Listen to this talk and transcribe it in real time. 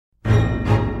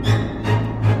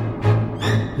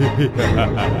Shocktober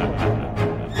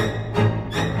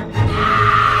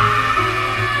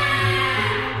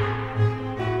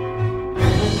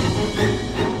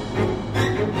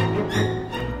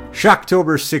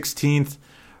 16th.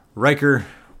 Riker,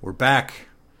 we're back.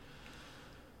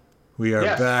 We are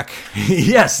back.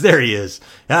 Yes, there he is.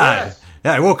 Yes.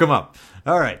 I woke him up.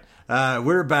 All right.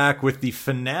 We're back with the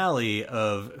finale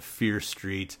of Fear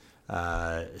Street,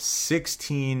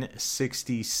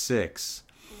 1666.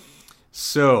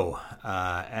 So,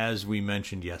 as we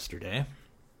mentioned yesterday,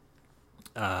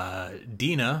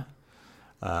 Dina,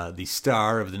 the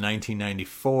star of the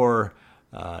 1994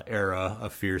 era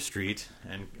of Fear Street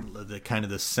and the kind of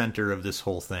the center of this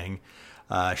whole thing,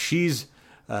 she's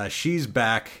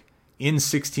back in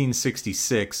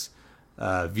 1666,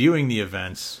 viewing the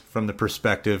events from the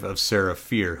perspective of Sarah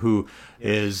Fear, who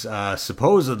is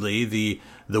supposedly the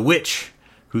witch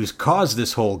who's caused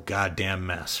this whole goddamn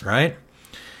mess, right?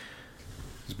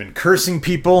 Who's been cursing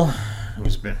people,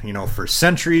 who's been, for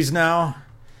centuries now,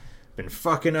 been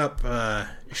fucking up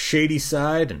Shady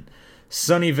Side and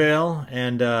Sunnyvale,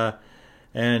 and back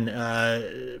in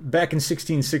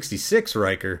 1666,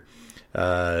 Riker,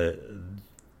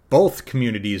 both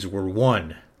communities were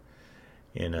one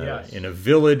in a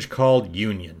village called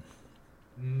Union.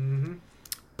 Mm-hmm.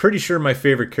 Pretty sure my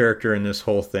favorite character in this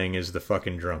whole thing is the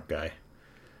fucking drunk guy.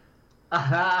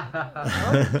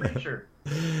 The preacher.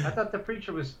 I thought the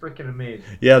preacher was freaking amazing.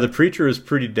 Yeah, the preacher is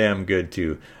pretty damn good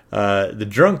too. The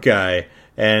drunk guy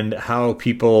and how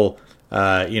people,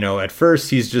 at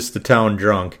first he's just the town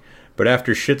drunk. But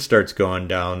after shit starts going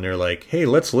down, they're like, hey,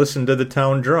 let's listen to the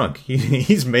town drunk.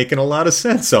 He's making a lot of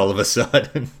sense all of a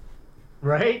sudden.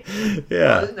 Right? Yeah.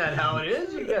 Well, isn't that how it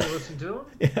is? You gotta listen to him.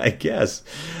 Yeah, I guess.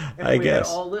 If we had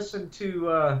all listened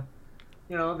to,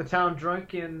 the town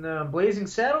drunk in Blazing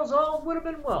Saddles, all would have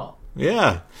been well.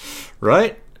 Yeah.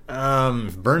 Right?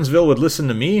 If Burnsville would listen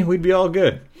to me, we'd be all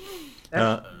good.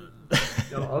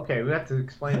 Okay, we have to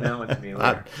explain that one to me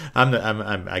later.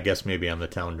 I guess maybe I'm the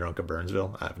town drunk of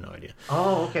Burnsville. I have no idea.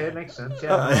 Oh, okay, that makes sense.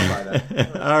 Yeah, I'll buy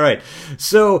that. All right.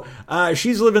 So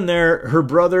she's living there. Her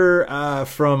brother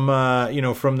from the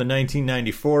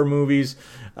 1994 movies.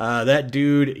 That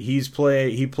dude,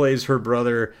 he plays her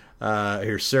brother,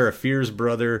 her Sarah Fear's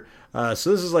brother.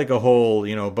 So this is like a whole,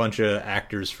 bunch of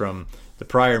actors from the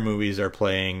prior movies are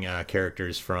playing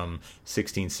characters from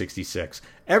 1666.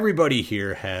 Everybody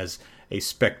here has a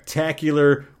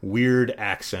spectacular, weird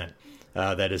accent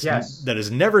that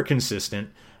is never consistent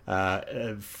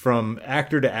from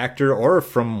actor to actor or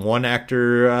from one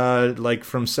actor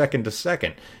from second to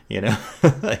second. The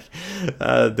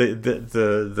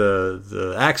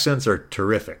accents are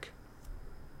terrific.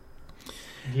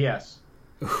 Yes.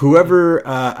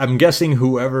 I'm guessing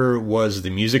whoever was the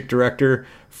music director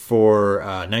for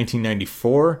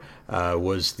 1994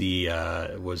 was the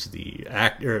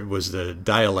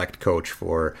dialect coach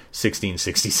for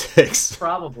 1666.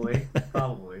 Probably.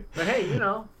 But hey,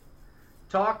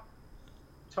 talk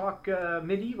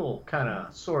medieval kind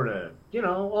of, sort of,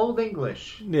 Old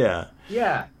English. Yeah.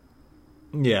 Yeah.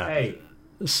 Hey.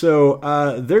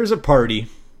 So there's a party.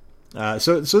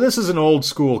 So this is an old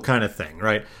school kind of thing,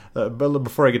 right? But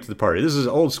before I get to the party, this is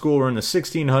old school. We're in the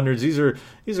 1600s.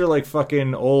 These are like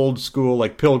fucking old school,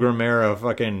 like Pilgrim era,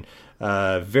 fucking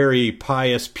very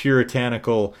pious,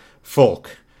 puritanical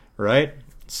folk, right?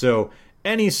 So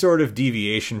any sort of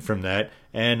deviation from that,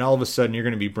 and all of a sudden you're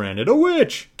going to be branded a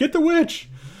witch. Get the witch.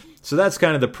 So that's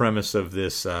kind of the premise of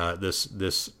this. At least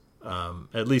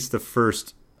the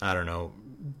first,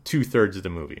 2/3 of the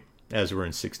movie, as we're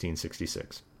in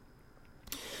 1666.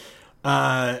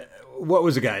 What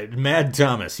was the guy? Mad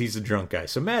Thomas. He's the drunk guy.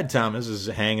 So Mad Thomas is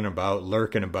hanging about,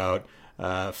 lurking about,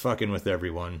 fucking with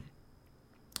everyone.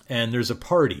 And there's a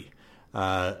party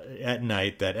at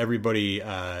night that everybody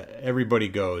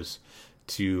goes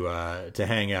to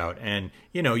hang out. And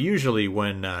usually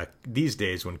when these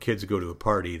days when kids go to a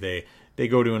party, they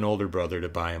go to an older brother to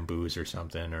buy him booze or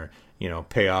something, or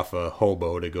pay off a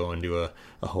hobo to go into a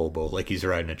hobo, like he's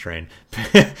riding a train.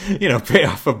 Pay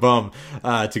off a bum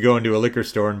to go into a liquor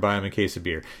store and buy him a case of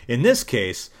beer. In this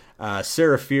case,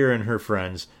 Sarah Fear and her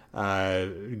friends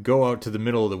go out to the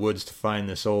middle of the woods to find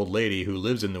this old lady who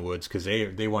lives in the woods because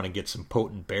they want to get some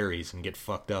potent berries and get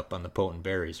fucked up on the potent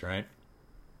berries, right?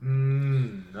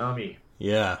 Yummy.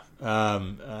 Yeah.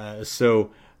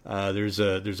 So there's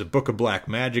a book of black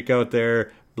magic out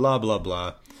there. Blah blah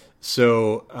blah.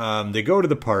 So they go to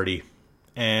the party,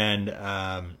 and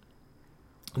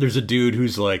there's a dude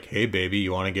who's like, "Hey, baby,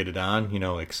 you want to get it on?"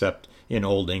 Except in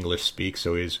Old English speak.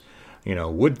 So he's,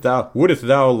 wouldst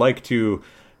thou like to,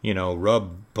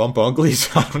 rub bump uglies?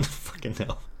 I don't fucking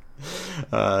know.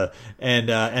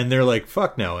 And they're like,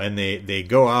 fuck no. And they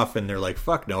go off and they're like,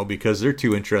 fuck no, because they're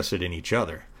too interested in each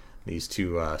other. These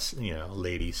two,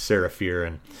 ladies, Sarah Fear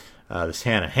and this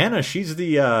Hannah. Hannah, she's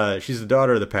the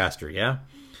daughter of the pastor. Yeah,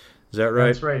 is that right?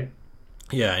 That's right.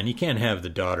 Yeah, and you can't have the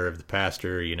daughter of the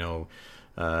pastor,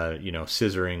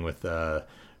 scissoring with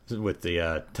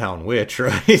the town witch,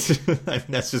 right?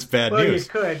 That's just bad news. Well, you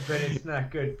could, but it's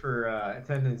not good for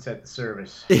attendance at the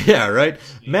service. Yeah, right.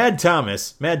 Mad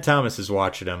Thomas is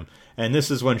watching him, and this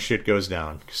is when shit goes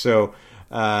down. So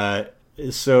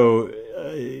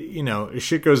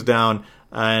shit goes down,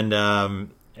 and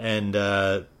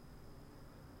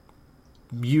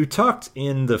you talked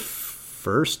in the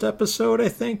first episode, I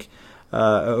think,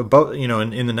 about in the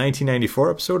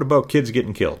 1994 episode about kids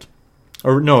getting killed.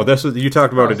 Or no, that's what you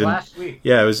talked about. It last week.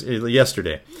 Yeah, it was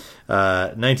yesterday,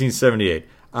 1978.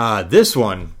 This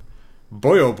one,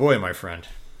 boy oh boy, my friend,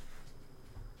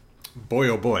 boy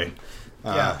oh boy.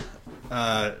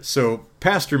 So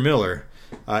Pastor Miller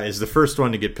is the first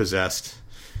one to get possessed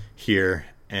here,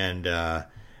 and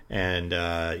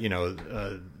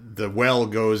the well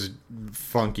goes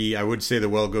funky. I would say the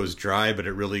well goes dry, but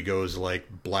it really goes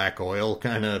like black oil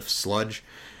kind of sludge,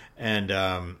 and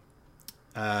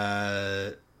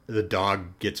the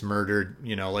dog gets murdered.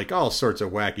 Like all sorts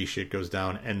of wacky shit goes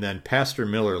down, and then Pastor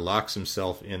Miller locks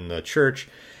himself in the church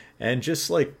and just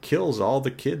like kills all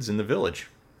the kids in the village.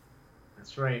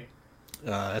 That's right.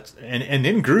 And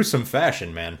in gruesome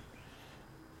fashion, man.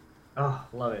 Oh,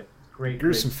 love it. Great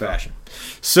gruesome great fashion.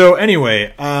 So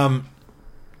anyway,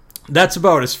 that's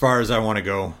about as far as I want to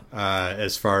go,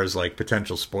 as far as like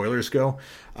potential spoilers go.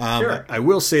 Sure. I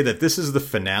will say that this is the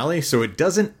finale, so it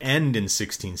doesn't end in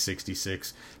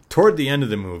 1666. Toward the end of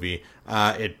the movie,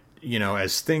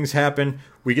 as things happen,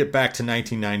 we get back to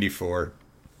 1994,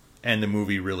 and the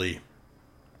movie really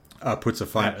puts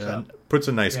a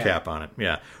nice cap on it.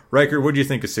 Yeah, Riker, what do you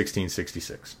think of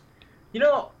 1666?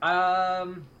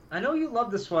 I know you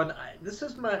love this one.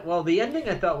 The ending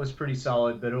I thought was pretty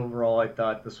solid, but overall I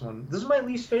thought this is my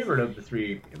least favorite of the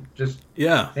three.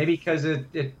 Maybe because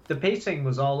the pacing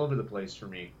was all over the place for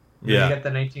me. You got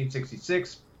the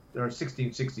 1966 or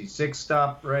 1666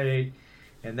 stop, right?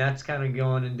 And that's kind of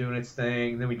going and doing its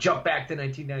thing. Then we jump back to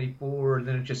 1994, and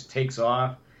then it just takes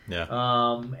off. Yeah.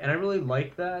 And I really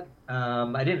like that.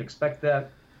 I didn't expect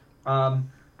that. I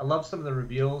love some of the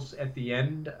reveals at the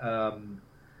end.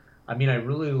 I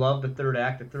really love the third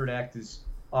act. The third act is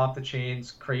off the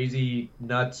chains, crazy,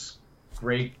 nuts,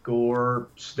 great gore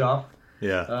stuff.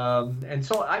 Yeah. And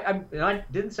so I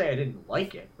didn't say I didn't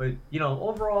like it, but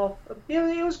overall,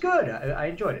 it was good. I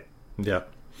enjoyed it. Yeah.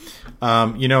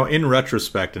 In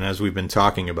retrospect, and as we've been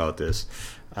talking about this,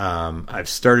 I've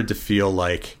started to feel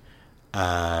like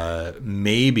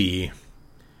maybe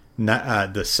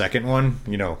not the second one.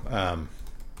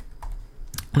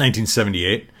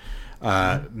 1978.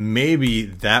 Maybe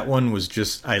that one was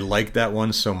just, I liked that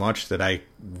one so much that I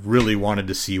really wanted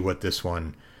to see what this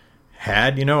one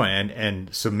had,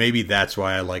 and so maybe that's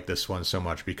why I like this one so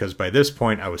much, because by this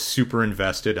point I was super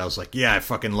invested. I was like, yeah, I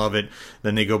fucking love it.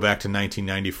 Then they go back to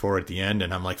 1994 at the end,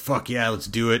 and I'm like, fuck yeah, let's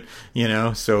do it,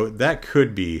 so that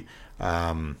could be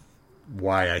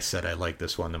why I said I like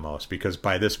this one the most, because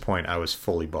by this point I was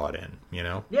fully bought in,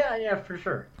 Yeah, for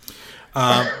sure.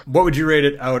 What would you rate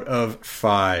it out of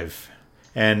 5?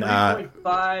 And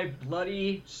 3.5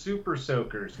 bloody super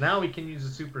soakers. Now we can use a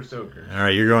super soaker. All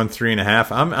right, you're going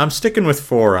 3.5. I'm sticking with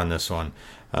 4 on this one.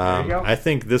 There you go. I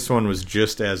think this one was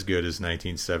just as good as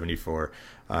 1974 or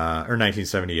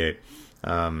 1978.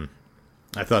 I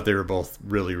thought they were both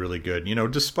really, really good.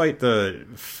 Despite the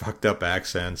fucked up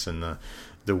accents and the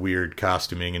weird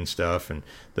costuming and stuff, and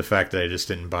the fact that I just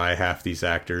didn't buy half these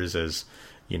actors as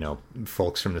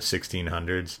folks from the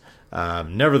 1600s.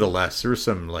 Nevertheless, there was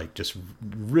some like just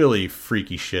really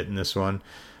freaky shit in this one,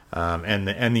 and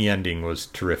the ending was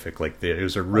terrific. Like it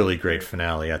was a really great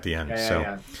finale at the end.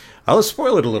 Yeah. I'll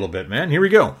spoil it a little bit, man. Here we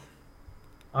go.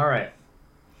 All right.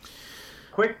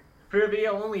 Quick trivia: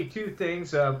 only 2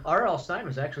 things. R.L. Stein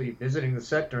was actually visiting the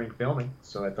set during filming,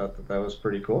 so I thought that was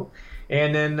pretty cool.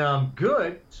 And then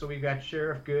Good, so we've got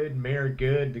Sheriff Good, Mayor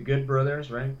Good, the Good brothers,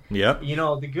 right? Yep.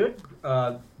 The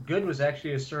Good was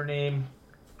actually a surname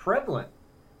prevalent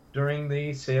during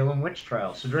the Salem witch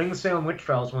trials. So during the Salem witch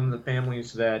trials, one of the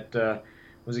families that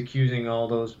was accusing all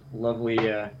those lovely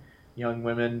young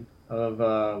women of,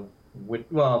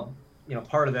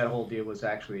 part of that whole deal was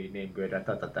actually named Good. I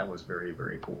thought that was very,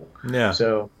 very cool. Yeah.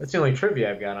 So that's the only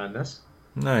trivia I've got on this.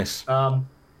 Nice. I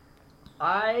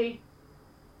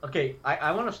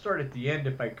want to start at the end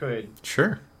if I could.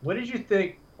 Sure. What did you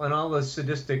think when all the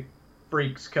sadistic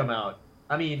freaks come out?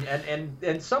 I mean,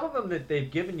 and some of them that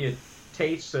they've given you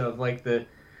tastes of, like the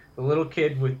little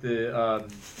kid with the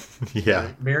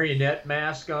marionette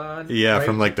mask on. Yeah, right?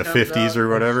 From like the 50s or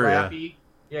whatever. Slappy.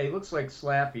 Yeah, he looks like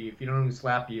Slappy. If you don't know who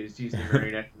Slappy is, he's the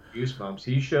marionette from Goosebumps.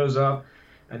 He shows up,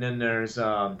 and then there's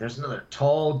another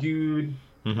tall dude.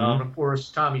 Mm-hmm. Of course,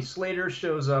 Tommy Slater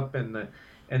shows up, and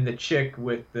the chick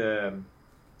with the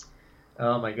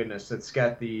oh my goodness, that's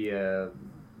got the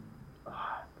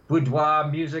boudoir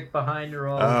music behind her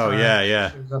all the time. Oh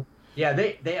yeah.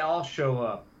 They all show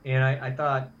up, and I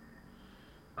thought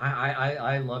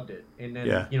I loved it. And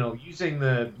then using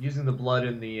the blood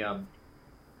in the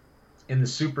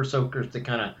super soakers to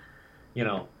kind of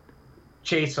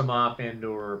chase them off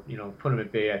or put them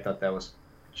at bay. I thought that was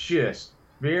just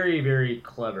very, very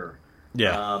clever.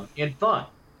 Yeah. And fun.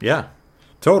 Yeah.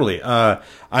 Totally. I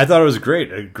thought it was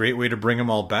great. A great way to bring them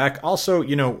all back. Also,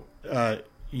 since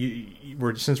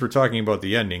we're talking about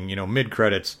the ending, mid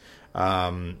credits,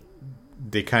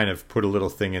 they kind of put a little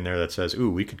thing in there that says,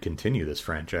 "Ooh, we could continue this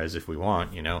franchise if we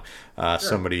want." Sure.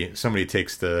 Somebody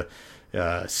takes the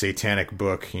satanic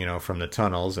book, from the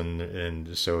tunnels,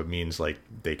 and so it means like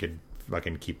they could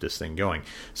fucking keep this thing going.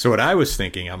 So what I was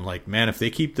thinking, I'm like, man, if they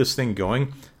keep this thing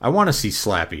going, I want to see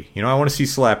Slappy. I want to see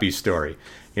Slappy's story.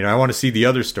 I want to see the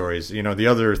other stories. The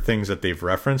other things that they've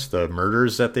referenced, the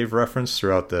murders that they've referenced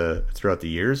throughout the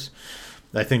years.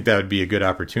 I think that would be a good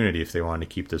opportunity if they wanted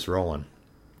to keep this rolling.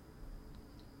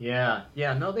 Yeah.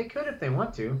 No, they could if they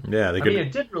want to. Yeah, they could. I mean,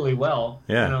 it did really well.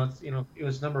 Yeah. It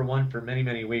was number one for many,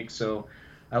 many weeks, so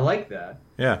I like that.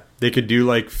 Yeah, they could do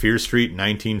like Fear Street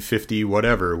 1950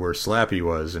 whatever, where Slappy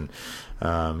was, and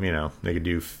they could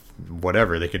do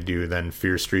whatever. They could do then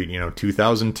Fear Street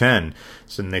 2010,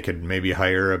 so then they could maybe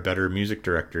hire a better music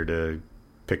director to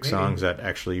pick songs that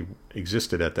actually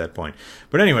existed at that point.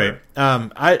 But anyway,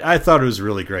 I thought it was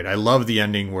really great. I love the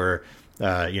ending where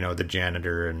the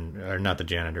janitor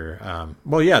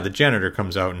the janitor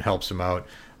comes out and helps him out,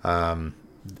 and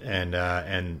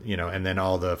then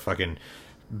all the fucking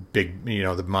big,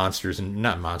 the monsters, and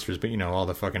not monsters, but all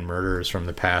the fucking murderers from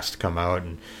the past come out,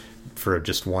 and for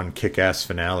just one kick-ass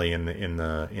finale in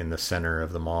the center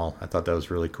of the mall. I thought that was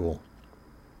really cool.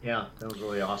 Yeah, that was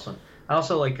really awesome. I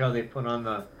also like how they put on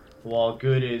the wall,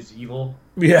 "Good is evil."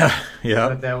 Yeah.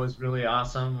 That was really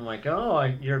awesome. I'm like,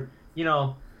 they're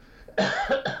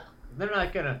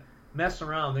not gonna mess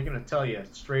around. They're gonna tell you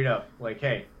straight up, like,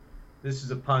 hey, this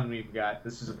is a pun we've got.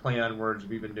 This is a play on words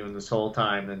we've been doing this whole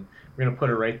time, and we're gonna put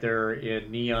it right there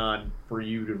in neon for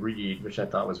you to read, which I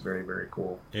thought was very, very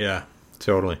cool. Yeah,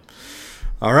 totally.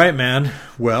 All right, man.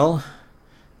 Well,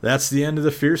 that's the end of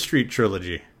the Fear Street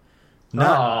trilogy.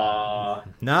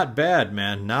 Not bad,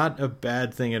 man. Not a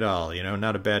bad thing at all.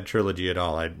 Not a bad trilogy at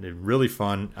all. Really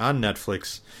fun on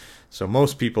Netflix, so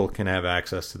most people can have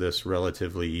access to this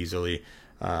relatively easily.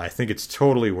 I think it's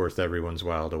totally worth everyone's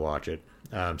while to watch it.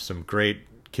 Some great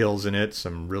kills in it,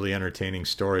 some really entertaining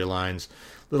storylines, a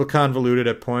little convoluted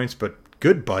at points, but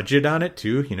good budget on it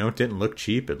too. It didn't look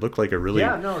cheap. It looked like a really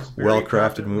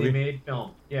well-crafted movie. Made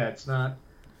film. Yeah, it's not.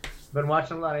 Been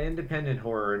watching a lot of independent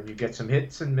horror, and you get some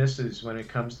hits and misses when it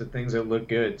comes to things that look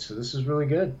good. So this is really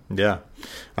good. Yeah.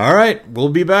 All right, we'll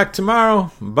be back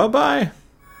tomorrow. Bye-bye.